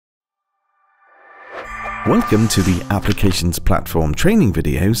Welcome to the Applications Platform training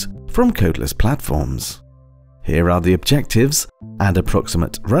videos from Codeless Platforms. Here are the objectives and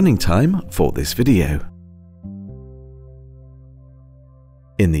approximate running time for this video.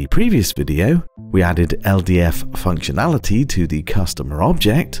 In the previous video, we added LDF functionality to the customer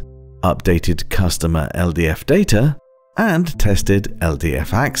object, updated customer LDF data, and tested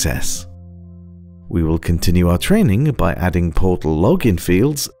LDF access. We will continue our training by adding portal login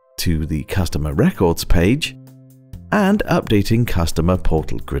fields to the customer records page and updating customer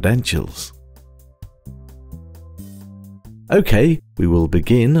portal credentials. Okay, we will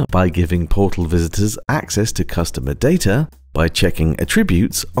begin by giving portal visitors access to customer data by checking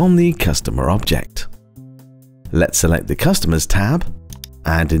attributes on the customer object. Let's select the Customers tab,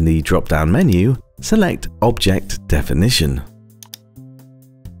 and in the drop-down menu, select Object Definition.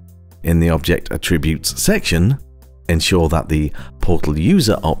 In the Object Attributes section, ensure that the Portal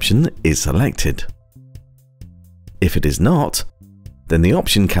User option is selected. If it is not, then the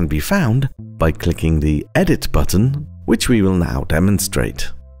option can be found by clicking the Edit button, which we will now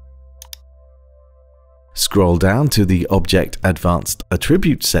demonstrate. Scroll down to the Object Advanced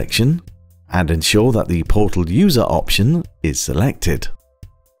Attributes section and ensure that the Portal User option is selected.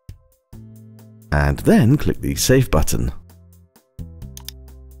 And then click the Save button.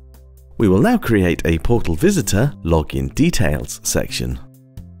 We will now create a Portal Visitor Login Details section.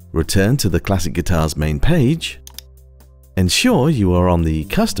 Return to the Classic Guitars main page. Ensure you are on the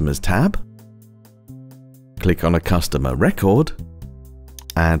Customers tab. Click on a customer record,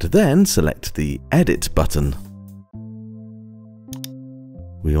 and then select the Edit button.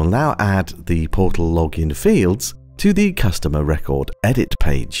 We will now add the Portal Login fields to the Customer Record Edit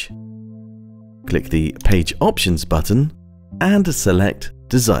page. Click the Page Options button and select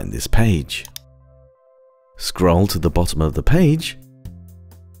Design this page. Scroll to the bottom of the page.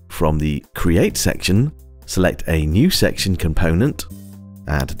 From the Create section, select a new section component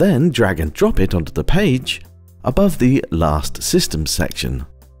and then drag and drop it onto the page above the Last Systems section.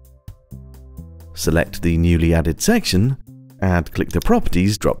 Select the newly added section and click the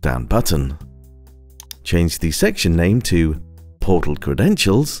Properties drop-down button. Change the section name to Portal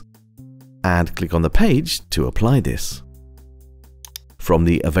Credentials and click on the page to apply this. From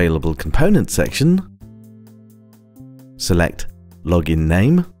the Available Component section, select Login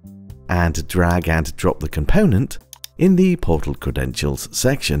Name and drag and drop the component in the Portal Credentials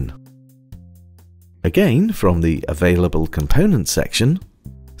section. Again, from the Available Component section,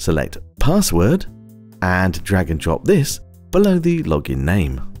 select Password and drag and drop this below the login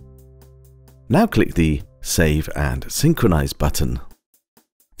name. Now click the Save and Synchronize button.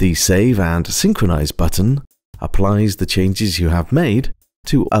 The Save and Synchronize button applies the changes you have made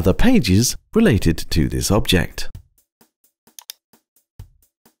to other pages related to this object.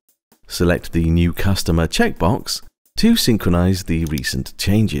 Select the New Customer checkbox to synchronize the recent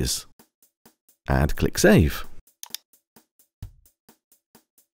changes, and click Save.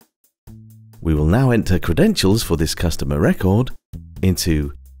 We will now enter credentials for this customer record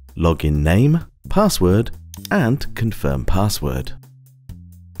into Login Name, Password, and Confirm Password.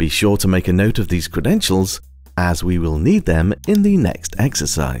 Be sure to make a note of these credentials as we will need them in the next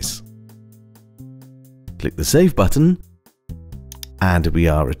exercise. Click the Save button and we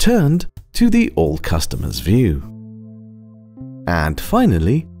are returned to the All Customers view. And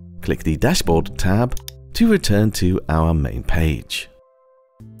finally, click the Dashboard tab to return to our main page.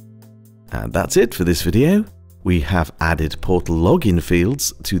 And that's it for this video. We have added portal login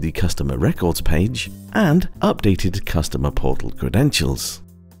fields to the customer records page and updated customer portal credentials.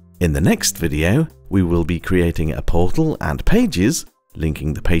 In the next video, we will be creating a portal and pages,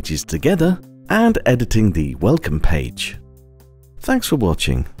 linking the pages together, and editing the welcome page. Thanks for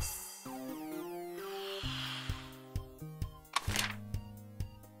watching.